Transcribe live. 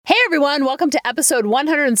everyone. Welcome to episode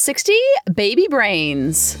 160, Baby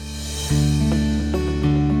Brains.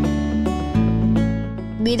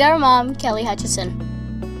 Meet our mom, Kelly Hutchison.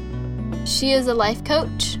 She is a life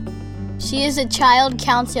coach. She is a child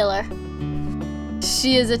counselor.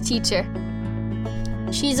 She is a teacher.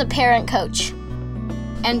 She's a parent coach.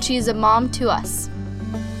 And she's a mom to us.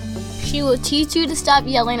 She will teach you to stop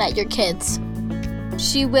yelling at your kids.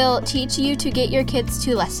 She will teach you to get your kids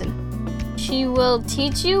to listen. She will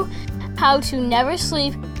teach you how to never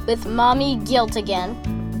sleep with mommy guilt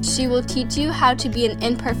again. She will teach you how to be an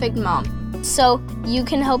imperfect mom, so you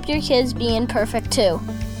can help your kids be imperfect too.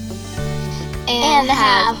 And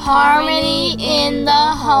have harmony in the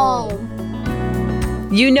home.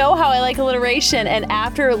 You know how I like alliteration, and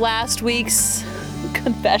after last week's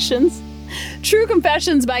confessions, True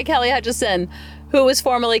Confessions by Kelly Hutchison, who was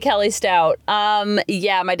formerly Kelly Stout.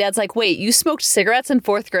 My dad's like, wait, you smoked cigarettes in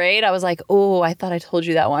 4th grade? I was like, oh, I thought I told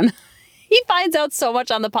you that one. He finds out so much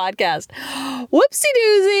on the podcast. Whoopsie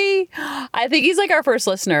doozy. I think he's like our first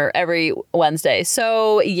listener every Wednesday.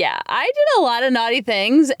 So yeah, I did a lot of naughty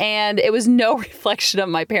things and it was no reflection of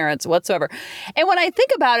my parents whatsoever. And when I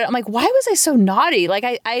think about it, I'm like, why was I so naughty? Like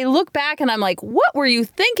I look back and I'm like, what were you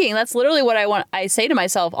thinking? That's literally what I say to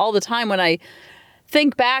myself all the time when I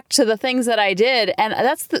think back to the things that I did. And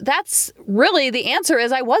that's really the answer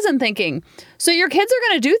is I wasn't thinking. So your kids are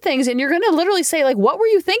going to do things and you're going to literally say like, what were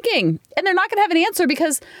you thinking? And they're not going to have an answer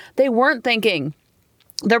because they weren't thinking.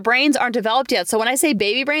 Their brains aren't developed yet. So when I say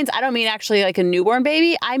baby brains, I don't mean actually like a newborn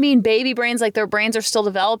baby. I mean baby brains like their brains are still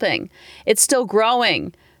developing. It's still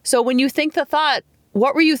growing. So when you think the thought,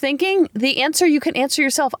 what were you thinking? The answer you can answer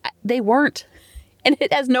yourself, they weren't. And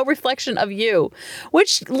it has no reflection of you,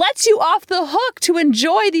 which lets you off the hook to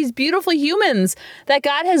enjoy these beautiful humans that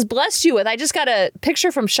God has blessed you with. I just got a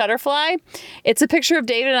picture from Shutterfly. It's a picture of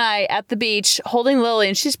David and I at the beach holding Lily,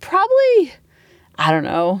 and she's probably, I don't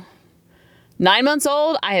know, 9 months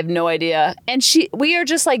old. I have no idea. And we are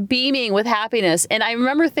just like beaming with happiness. And I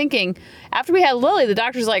remember thinking after we had Lily, the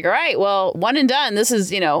doctor's like, all right, well, one and done. This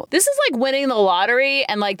is like winning the lottery.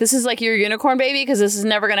 And like, this is like your unicorn baby because this is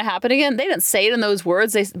never going to happen again. They didn't say it in those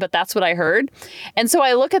words, but that's what I heard. And so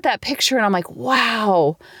I look at that picture and I'm like,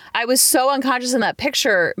 wow, I was so unconscious in that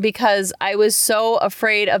picture because I was so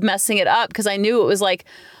afraid of messing it up because I knew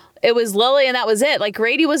it was Lily and that was it. Like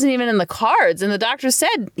Grady wasn't even in the cards and the doctor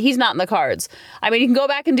said he's not in the cards. I mean, you can go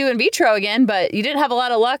back and do in vitro again, but you didn't have a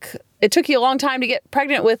lot of luck. It took you a long time to get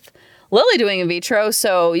pregnant with Lily doing in vitro.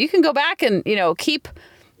 So you can go back and,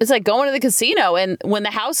 it's like going to the casino and when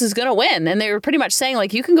the house is going to win. And they were pretty much saying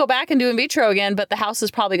like, you can go back and do in vitro again, but the house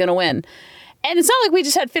is probably going to win. And it's not like we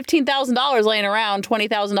just had $15,000 laying around,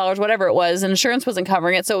 $20,000, whatever it was, and insurance wasn't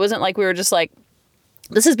covering it. So it wasn't like we were just like,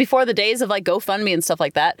 this is before the days of like GoFundMe and stuff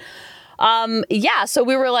like that. So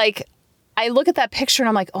we were like, I look at that picture and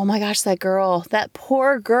I'm like, oh my gosh, that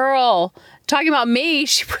poor girl, talking about me,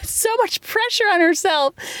 she put so much pressure on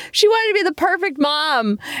herself. She wanted to be the perfect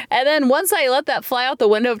mom. And then once I let that fly out the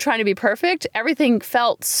window of trying to be perfect, everything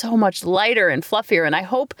felt so much lighter and fluffier. And I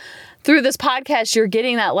hope through this podcast, you're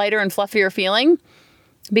getting that lighter and fluffier feeling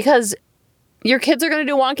because your kids are going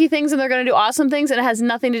to do wonky things and they're going to do awesome things and it has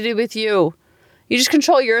nothing to do with you. You just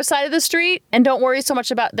control your side of the street and don't worry so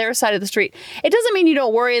much about their side of the street. It doesn't mean you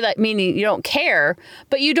don't worry, meaning you don't care,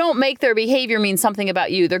 but you don't make their behavior mean something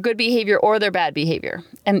about you, their good behavior or their bad behavior.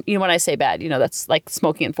 And when I say bad, that's like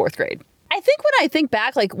smoking in 4th grade. I think when I think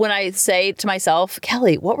back, like when I say to myself,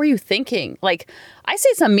 Kelly, what were you thinking? Like I say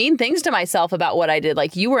some mean things to myself about what I did.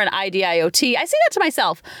 Like you were an IDIOT. I say that to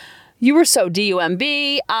myself. You were so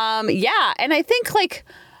DUMB. And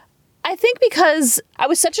I think because I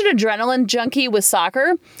was such an adrenaline junkie with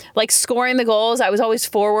soccer, like scoring the goals, I was always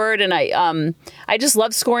forward and I just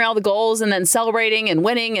loved scoring all the goals and then celebrating and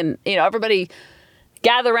winning and, everybody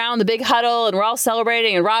gather around the big huddle and we're all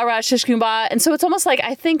celebrating and rah, rah, shish, kumbah. And so it's almost like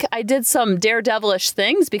I think I did some daredevilish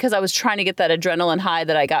things because I was trying to get that adrenaline high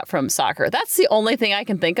that I got from soccer. That's the only thing I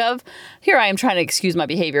can think of. Here I am trying to excuse my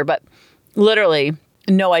behavior, but literally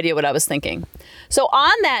no idea what I was thinking. So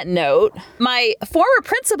on that note, my former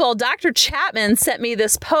principal, Dr. Chapman, sent me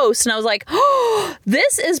this post and I was like, oh,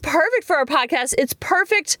 this is perfect for our podcast. It's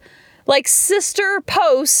perfect, like sister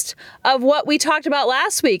post of what we talked about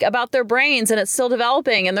last week about their brains and it's still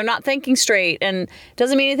developing and they're not thinking straight and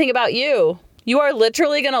doesn't mean anything about you. You are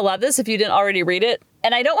literally going to love this if you didn't already read it.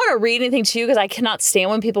 And I don't want to read anything to you because I cannot stand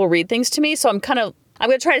when people read things to me. So I'm going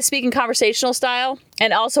to try to speak in conversational style.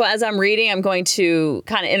 And also as I'm reading, I'm going to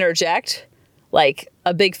kind of interject like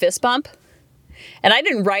a big fist bump. And I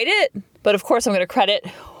didn't write it, but of course I'm going to credit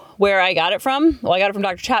where I got it from. Well, I got it from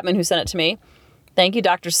Dr. Chapman who sent it to me. Thank you,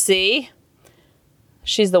 Dr. C.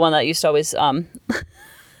 She's the one that used to always, our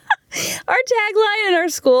tagline in our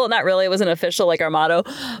school, not really, it wasn't official like our motto,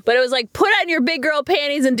 but it was like, put on your big girl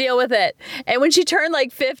panties and deal with it. And when she turned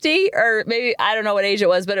like 50, or maybe, I don't know what age it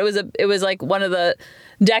was, but it was like one of the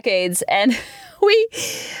decades. And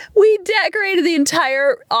we decorated the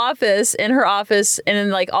entire office, in her office, and in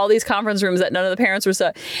like all these conference rooms that none of the parents were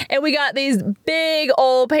so. And we got these big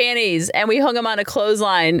old panties and we hung them on a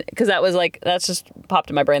clothesline because that's just popped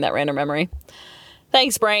in my brain, that random memory.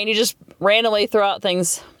 Thanks, brain. You just randomly throw out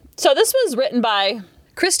things. So this was written by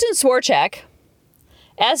Kristen Swarchek,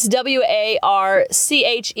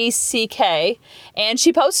 Swarcheck, and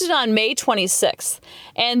she posted on May 26th.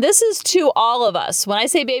 And this is to all of us. When I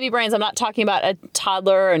say baby brains, I'm not talking about a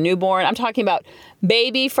toddler or a newborn. I'm talking about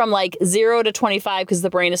baby from like 0 to 25 because the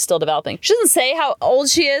brain is still developing. She doesn't say how old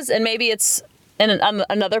she is, and maybe it's in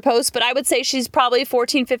another post, but I would say she's probably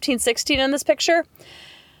 14, 15, 16 in this picture.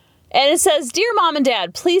 And it says, Dear Mom and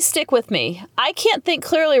Dad, please stick with me. I can't think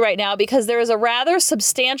clearly right now because there is a rather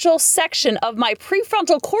substantial section of my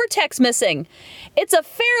prefrontal cortex missing. It's a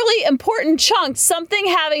fairly important chunk, something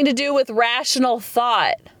having to do with rational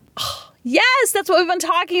thought. Oh, yes, that's what we've been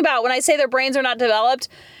talking about. When I say their brains are not developed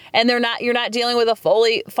and you're not dealing with a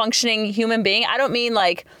fully functioning human being, I don't mean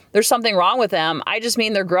like there's something wrong with them. I just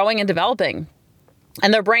mean they're growing and developing.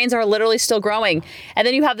 And their brains are literally still growing. And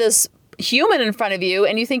then you have this human in front of you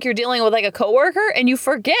and you think you're dealing with like a coworker and you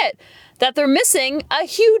forget that they're missing a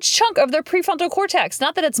huge chunk of their prefrontal cortex.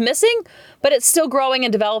 Not that it's missing, but it's still growing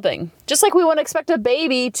and developing. Just like we wouldn't expect a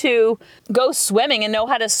baby to go swimming and know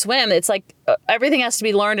how to swim. It's like everything has to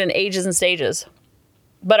be learned in ages and stages.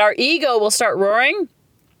 But our ego will start roaring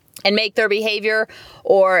and make their behavior,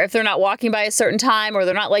 or if they're not walking by a certain time or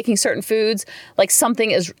they're not liking certain foods, like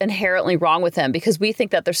something is inherently wrong with them because we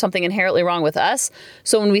think that there's something inherently wrong with us.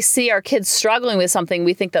 So when we see our kids struggling with something,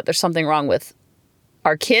 we think that there's something wrong with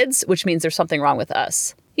our kids, which means there's something wrong with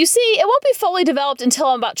us. You see, it won't be fully developed until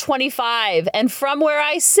I'm about 25. And from where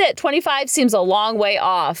I sit, 25 seems a long way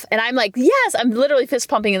off. And I'm like, yes, I'm literally fist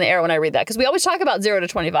pumping in the air when I read that because we always talk about 0 to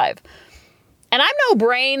 25. And I'm no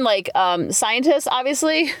brain scientist,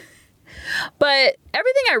 obviously. But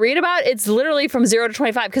everything I read about, it's literally from 0 to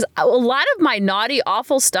 25 because a lot of my naughty,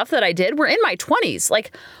 awful stuff that I did were in my 20s.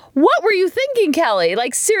 Like, what were you thinking, Kelly?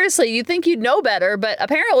 Like, seriously, you think you'd know better, but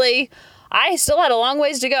apparently I still had a long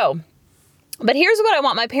ways to go. But here's what I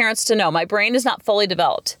want my parents to know. My brain is not fully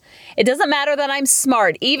developed. It doesn't matter that I'm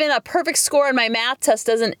smart. Even a perfect score on my math test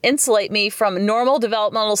doesn't insulate me from normal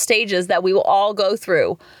developmental stages that we will all go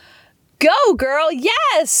through. Go, girl.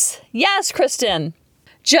 Yes. Yes, Kristen.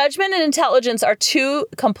 Judgment and intelligence are two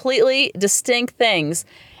completely distinct things.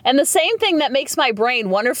 And the same thing that makes my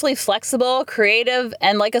brain wonderfully flexible, creative,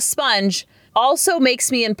 and like a sponge also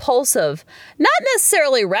makes me impulsive. Not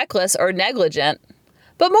necessarily reckless or negligent,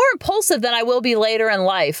 but more impulsive than I will be later in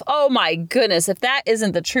life. Oh my goodness, if that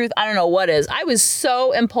isn't the truth, I don't know what is. I was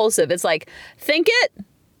so impulsive. It's like, think it,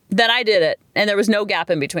 then I did it. And there was no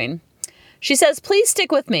gap in between. She says, please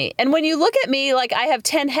stick with me. And when you look at me like I have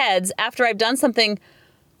 10 heads after I've done something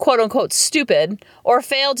quote unquote stupid or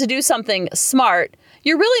failed to do something smart,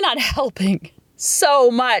 you're really not helping so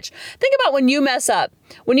much. Think about when you mess up,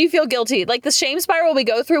 when you feel guilty, like the shame spiral we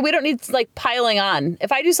go through, we don't need like piling on.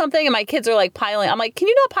 If I do something and my kids are like piling, I'm like, can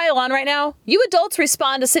you not pile on right now? You adults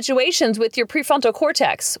respond to situations with your prefrontal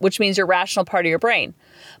cortex, which means your rational part of your brain.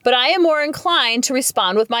 But I am more inclined to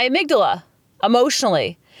respond with my amygdala,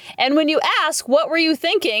 emotionally. And when you ask, what were you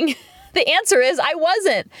thinking? The answer is I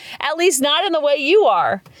wasn't, at least not in the way you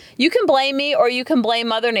are. You can blame me or you can blame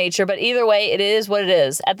Mother Nature, but either way, it is what it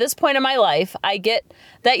is. At this point in my life, I get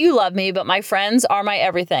that you love me, but my friends are my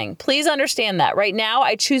everything. Please understand that. Right now,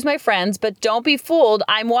 I choose my friends, but don't be fooled.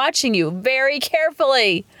 I'm watching you very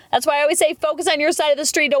carefully. That's why I always say focus on your side of the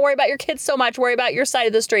street. Don't worry about your kids so much. Worry about your side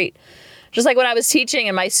of the street. Just like when I was teaching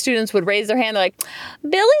and my students would raise their hand, they're like,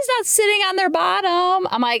 Billy's not sitting on their bottom.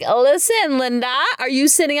 I'm like, listen, Linda, are you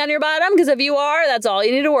sitting on your bottom? Because if you are, that's all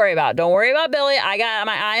you need to worry about. Don't worry about Billy. I got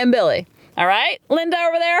my eye on Billy. All right, Linda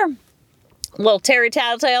over there, little Terry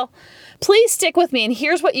Tattletale. Please stick with me, and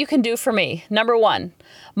here's what you can do for me. Number 1,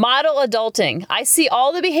 model adulting. I see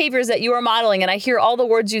all the behaviors that you are modeling, and I hear all the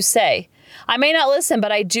words you say. I may not listen,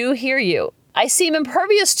 but I do hear you. I seem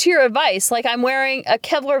impervious to your advice, like I'm wearing a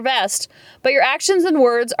Kevlar vest, but your actions and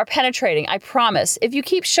words are penetrating, I promise. If you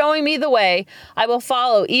keep showing me the way, I will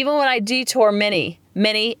follow, even when I detour many,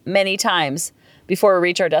 many, many times before we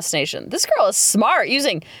reach our destination. This girl is smart,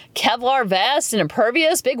 using Kevlar vest and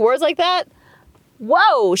impervious, big words like that.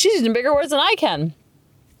 Whoa, she's using bigger words than I can.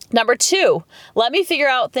 Number 2, let me figure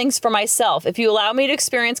out things for myself. If you allow me to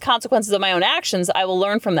experience consequences of my own actions, I will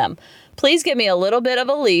learn from them. Please give me a little bit of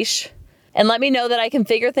a leash and let me know that I can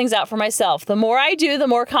figure things out for myself. The more I do, the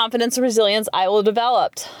more confidence and resilience I will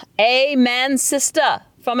develop. Amen, sister,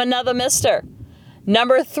 from another mister.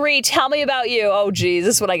 Number 3, tell me about you. Oh, geez,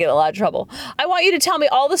 this is when I get in a lot of trouble. I want you to tell me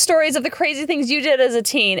all the stories of the crazy things you did as a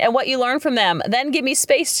teen and what you learned from them. Then give me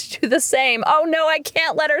space to do the same. Oh, no, I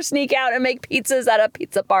can't let her sneak out and make pizzas at a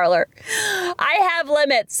pizza parlor. I have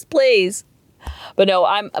limits, please. But no,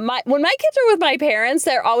 when my kids are with my parents,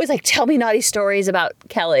 they're always like, tell me naughty stories about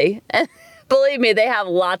Kelly. And believe me, they have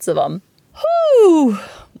lots of them. Whew.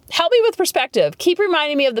 Help me with perspective. Keep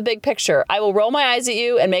reminding me of the big picture. I will roll my eyes at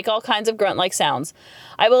you and make all kinds of grunt-like sounds.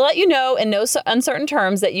 I will let you know in no uncertain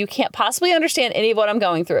terms that you can't possibly understand any of what I'm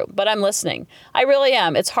going through, but I'm listening. I really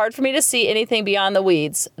am. It's hard for me to see anything beyond the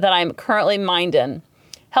weeds that I'm currently mined in.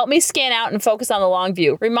 Help me scan out and focus on the long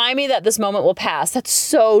view. Remind me that this moment will pass. That's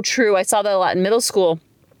so true. I saw that a lot in middle school,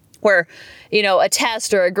 where, a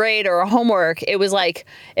test or a grade or a homework, it was like,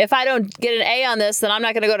 if I don't get an A on this, then I'm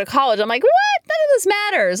not going to go to college. I'm like, what? None of this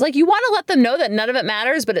matters. Like, you want to let them know that none of it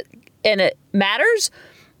matters, but it matters,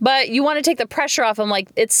 but you want to take the pressure off them. Like,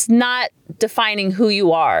 it's not defining who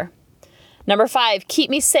you are. Number 5, keep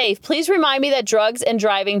me safe. Please remind me that drugs and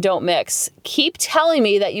driving don't mix. Keep telling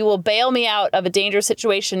me that you will bail me out of a dangerous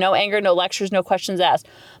situation. No anger, no lectures, no questions asked.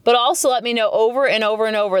 But also let me know over and over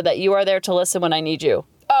and over that you are there to listen when I need you.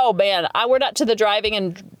 Oh, man, we're not to the driving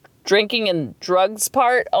and drinking and drugs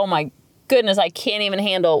part. Oh, my goodness, I can't even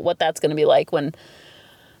handle what that's going to be like when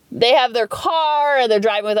they have their car and they're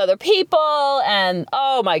driving with other people. And,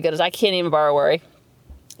 oh, my goodness, I can't even borrow worry.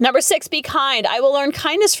 Number 6, be kind. I will learn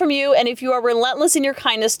kindness from you, and if you are relentless in your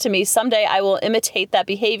kindness to me, someday I will imitate that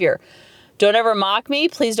behavior. Don't ever mock me.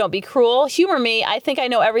 Please don't be cruel. Humor me. I think I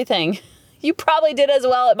know everything. You probably did as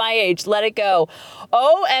well at my age. Let it go.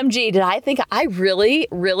 OMG, did I think I really,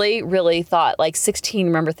 really, really thought, like 16,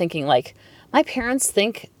 remember thinking, like, my parents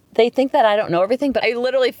think that I don't know everything, but I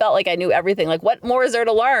literally felt like I knew everything. Like, what more is there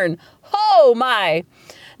to learn? Oh, my.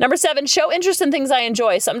 Number 7, show interest in things I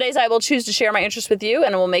enjoy. Some days I will choose to share my interest with you,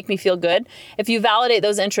 and it will make me feel good if you validate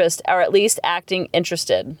those interests or at least acting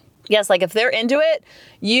interested. Yes, like if they're into it,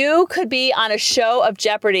 you could be on a show of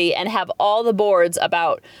Jeopardy and have all the boards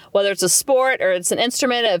about whether it's a sport or it's an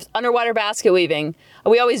instrument of underwater basket weaving.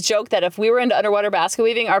 We always joke that if we were into underwater basket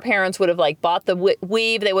weaving, our parents would have bought the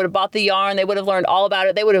weave, they would have bought the yarn, they would have learned all about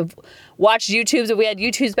it. They would have watched YouTubes if we had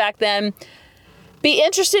YouTubes back then. Be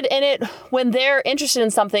interested in it when they're interested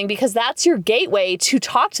in something, because that's your gateway to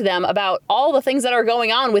talk to them about all the things that are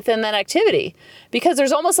going on within that activity. Because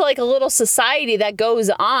there's almost like a little society that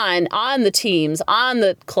goes on the teams, on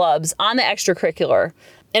the clubs, on the extracurricular.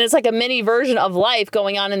 And it's like a mini version of life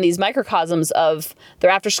going on in these microcosms of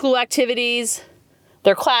their after school activities,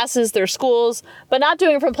 their classes, their schools, but not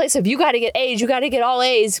doing it from a place of you got to get A's, you got to get all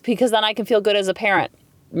A's because then I can feel good as a parent.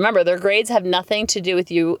 Remember, their grades have nothing to do with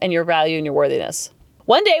you and your value and your worthiness.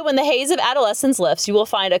 One day when the haze of adolescence lifts, you will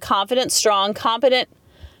find a confident, strong, competent,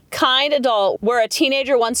 kind adult where a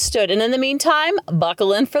teenager once stood. And in the meantime,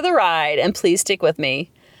 buckle in for the ride and please stick with me.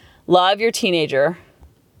 Love, your teenager.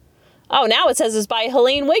 Oh, now it says it's by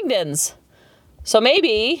Helene Wigdens. So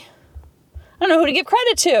maybe, I don't know who to give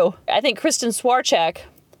credit to. I think Kristen Swarchek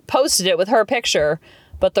posted it with her picture,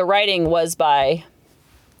 but the writing was by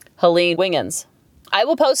Helene Wigdens. I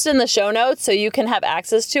will post it in the show notes so you can have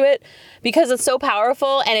access to it because it's so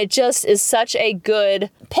powerful and it just is such a good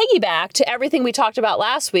piggyback to everything we talked about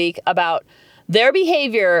last week about their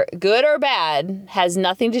behavior, good or bad, has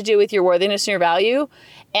nothing to do with your worthiness and your value.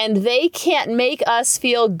 And they can't make us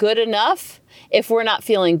feel good enough if we're not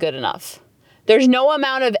feeling good enough. There's no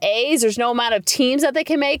amount of A's, there's no amount of teams that they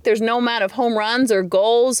can make, there's no amount of home runs or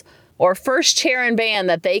goals or first chair in band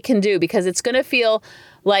that they can do because it's going to feel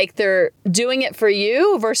like they're doing it for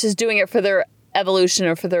you versus doing it for their evolution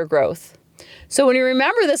or for their growth. So when you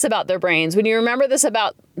remember this about their brains, when you remember this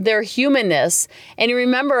about their humanness, and you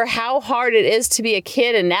remember how hard it is to be a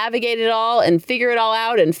kid and navigate it all and figure it all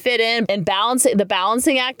out and fit in and balance it, the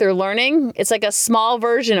balancing act they're learning, it's like a small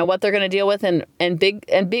version of what they're going to deal with in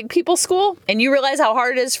big people school. And you realize how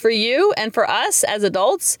hard it is for you and for us as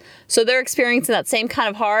adults. So they're experiencing that same kind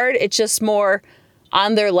of hard. It's just more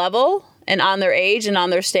on their level and on their age and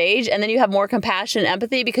on their stage. And then you have more compassion and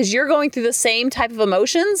empathy because you're going through the same type of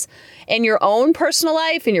emotions in your own personal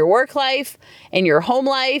life, in your work life, in your home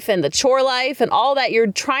life, and the chore life, and all that.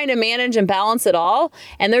 You're trying to manage and balance it all.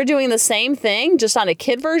 And they're doing the same thing, just on a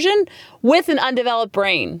kid version with an undeveloped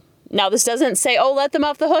brain. Now, this doesn't say, oh, let them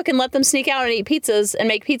off the hook and let them sneak out and eat pizzas and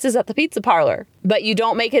make pizzas at the pizza parlor. But you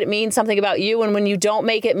don't make it mean something about you. And when you don't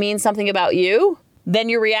make it mean something about you, then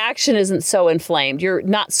your reaction isn't so inflamed. You're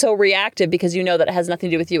not so reactive because you know that it has nothing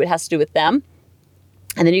to do with you. It has to do with them.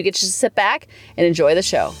 And then you get to just sit back and enjoy the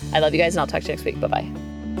show. I love you guys, and I'll talk to you next week. Bye-bye.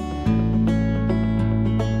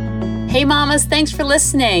 Hey, mamas, thanks for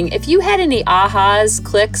listening. If you had any ahas,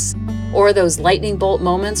 clicks, or those lightning bolt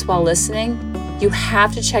moments while listening, you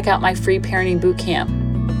have to check out my free parenting bootcamp,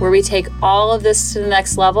 where we take all of this to the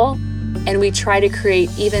next level and we try to create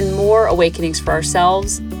even more awakenings for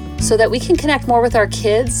ourselves so that we can connect more with our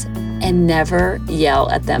kids and never yell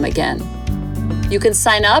at them again. You can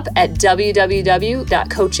sign up at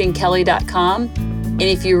www.coachingkelly.com. And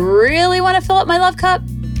if you really want to fill up my love cup,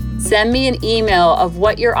 send me an email of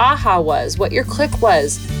what your aha was, what your click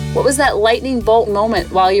was, what was that lightning bolt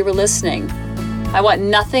moment while you were listening. I want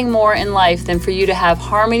nothing more in life than for you to have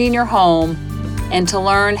harmony in your home and to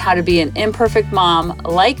learn how to be an imperfect mom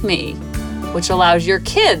like me, which allows your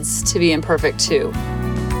kids to be imperfect too,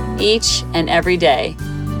 each and every day.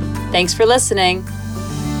 Thanks for listening.